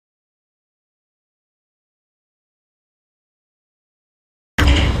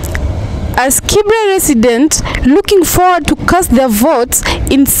as Kibra residents looking forward to cast their votes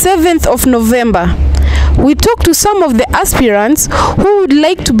in 7th of November. We talked to some of the aspirants who would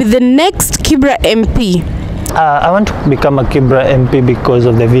like to be the next Kibra MP. I want to become a Kibra MP because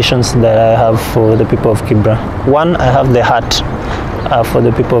of the visions that I have for the people of Kibra. One, I have the heart for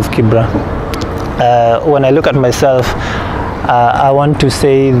the people of Kibra. When I look at myself, I want to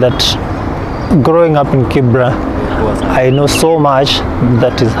say that growing up in Kibra, I know so much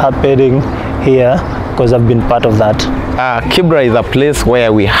that is happening here because I've been part of that. Kibra is a place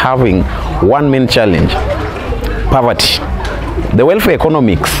where we're having one main challenge: poverty. The welfare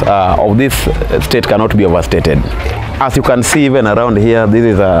economics of this state cannot be overstated. As you can see, even around here, this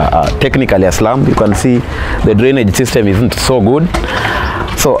is technically a slum. You can see the drainage system isn't so good.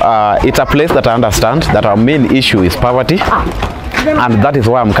 So it's a place that I understand that our main issue is poverty. And that is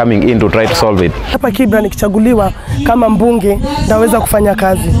why I'm coming in to try to solve it. Hapa Kibra nikichaguliwa kama mbunge naweza kufanya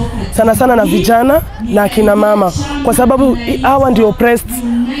kazi sana sana na vijana na akina mama, kwa sababu hawa ndio oppressed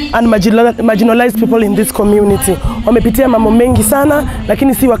and marginalized people in this community. Wamepitia mambo mengi sana,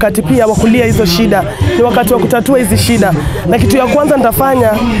 lakini si wakati pia wa kulia hizo shida. Ni wakati wa kutatua hizi shida. Na kitu ya kwanza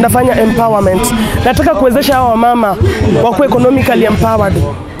nafanya empowerment. Nataka kuwezesha hawa mama wakuwe economically empowered.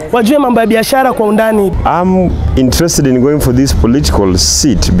 Wajue mambo ya biashara kwa undani. I'm interested in going for this political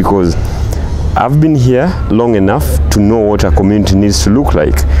seat because I've been here long enough to know what a community needs to look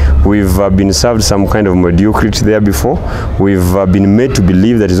like. We've been served some kind of mediocrity there before. We've been made to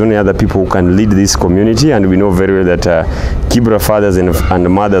believe that it's only other people who can lead this community, and we know very well that Kibra fathers and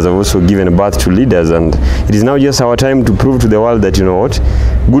mothers have also given birth to leaders, and it is now just our time to prove to the world that, you know what,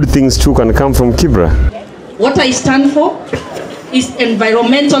 good things too can come from Kibra. What I stand for is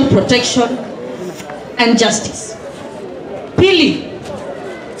environmental protection and justice. Pili,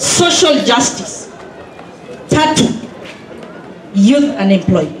 social justice. Tatu, youth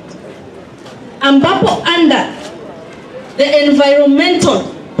unemployment. Ambapo under the environmental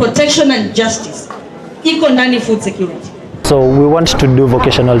protection and justice, iko ndani food security. So we want to do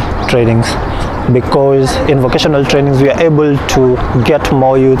vocational trainings, because in vocational trainings we are able to get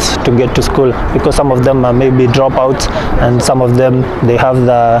more youths to get to school, because some of them are maybe dropouts and some of them they have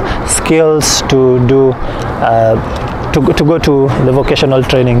the skills to do to go to the vocational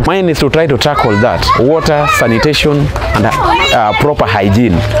training. Mine is to try to tackle that: water, sanitation, and proper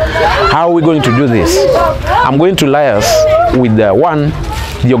hygiene. How are we going to do this? I'm going to liaise with the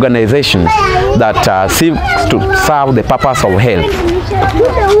organizations that seek to serve the purpose of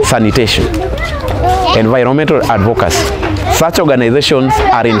health, sanitation, environmental advocacy. Such organizations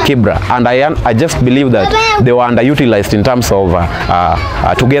are in Kibra, and I just believe that they were underutilized in terms of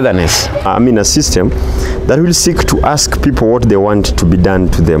togetherness. I mean a system that will seek to ask people what they want to be done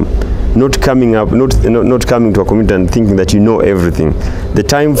to them. Not coming to a community and thinking that you know everything. The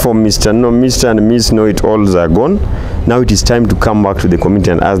time for Mr. and Miss Know-it-alls are gone. Now it is time to come back to the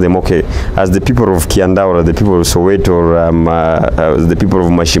community and ask them, okay, as the people of Kianda or the people of Soweto or the people of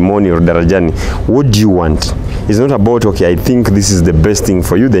Mashimoni or Darajani, what do you want? It's not about, okay, I think this is the best thing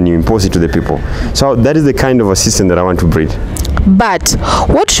for you, then you impose it to the people. So that is the kind of a system that I want to breed. But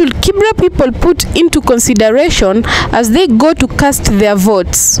what should Kibra people put into consideration as they go to cast their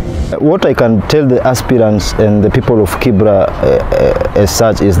votes? What I can tell the aspirants and the people of Kibra as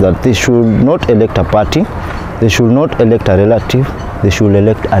such is that they should not elect a party, they should not elect a relative, they should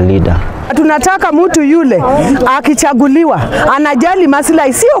elect a leader. Tunataka mtu yule akichaguliwa anajali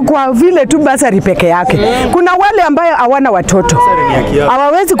maslahi, sio kwa vile tu basari peke yake. Kuna wale ambayo hawana watoto,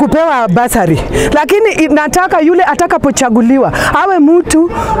 hawawezi kupewa basari, lakini nataka yule atakapochaguliwa awe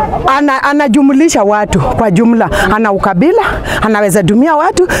mtu anajumulisha watu kwa jumla, ana ukabila, anaweza dumia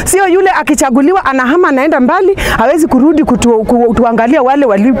watu, sio yule akichaguliwa anahama anaenda mbali, hawezi kurudi kuangalia wale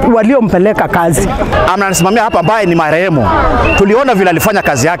waliompeleka kazi. Anasimamia hapa ambaye ni marehemu. Tuliona vile alifanya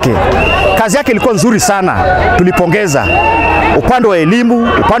kazi yake. Kazi yake ilikuwa nzuri sana, tulipongeza. Upande wa elimu,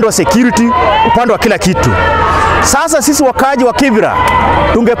 upande wa security, upande wa kila kitu. Sasa sisi wakaji wa Kibra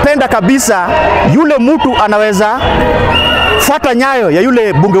tungependa kabisa yule mtu anaweza fuata nyayo ya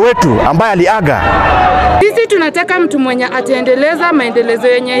yule bunge wetu ambaye aliaga. Sisi tunataka mtu mwenye ataendeleza maendelezo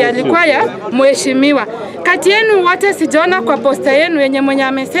yenye yalikuwa ya mheshimiwa. Kati yenu wote sijaona kwa posta yenu yenye mwenye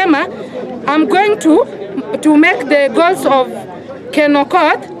amesema I'm going to make the goals of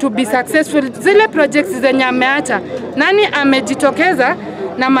Kenokot to be successful. Zile projects zenye ameacha, nani amejitokeza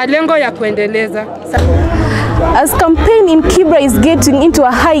na malengo ya kuendeleza? As campaign in Kibra is getting into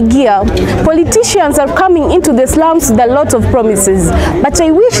a high gear, politicians are coming into the slums with a lot of promises. But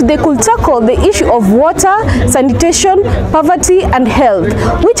I wish they could tackle the issue of water, sanitation, poverty and health,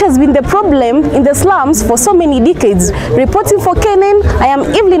 which has been the problem in the slums for so many decades. Reporting for Kenen, I am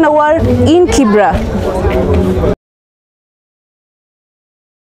Evelyn Awar in Kibra.